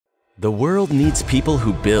The world needs people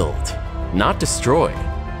who build, not destroy.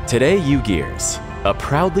 Today, UGears, a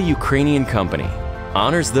proudly Ukrainian company,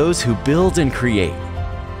 honors those who build and create.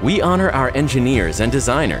 We honor our engineers and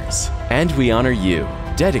designers, and we honor you,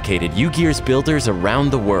 dedicated UGears builders around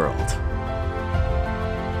the world.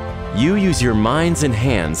 You use your minds and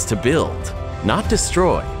hands to build, not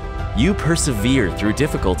destroy. You persevere through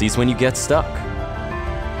difficulties when you get stuck.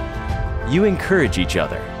 You encourage each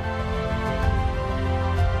other.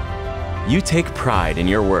 You take pride in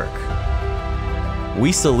your work.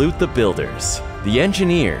 We salute the builders, the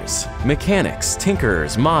engineers, mechanics,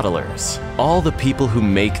 tinkerers, modelers, all the people who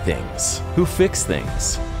make things, who fix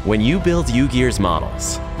things. When you build UGears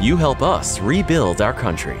models, you help us rebuild our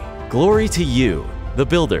country. Glory to you, the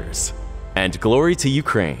builders, and glory to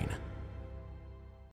Ukraine.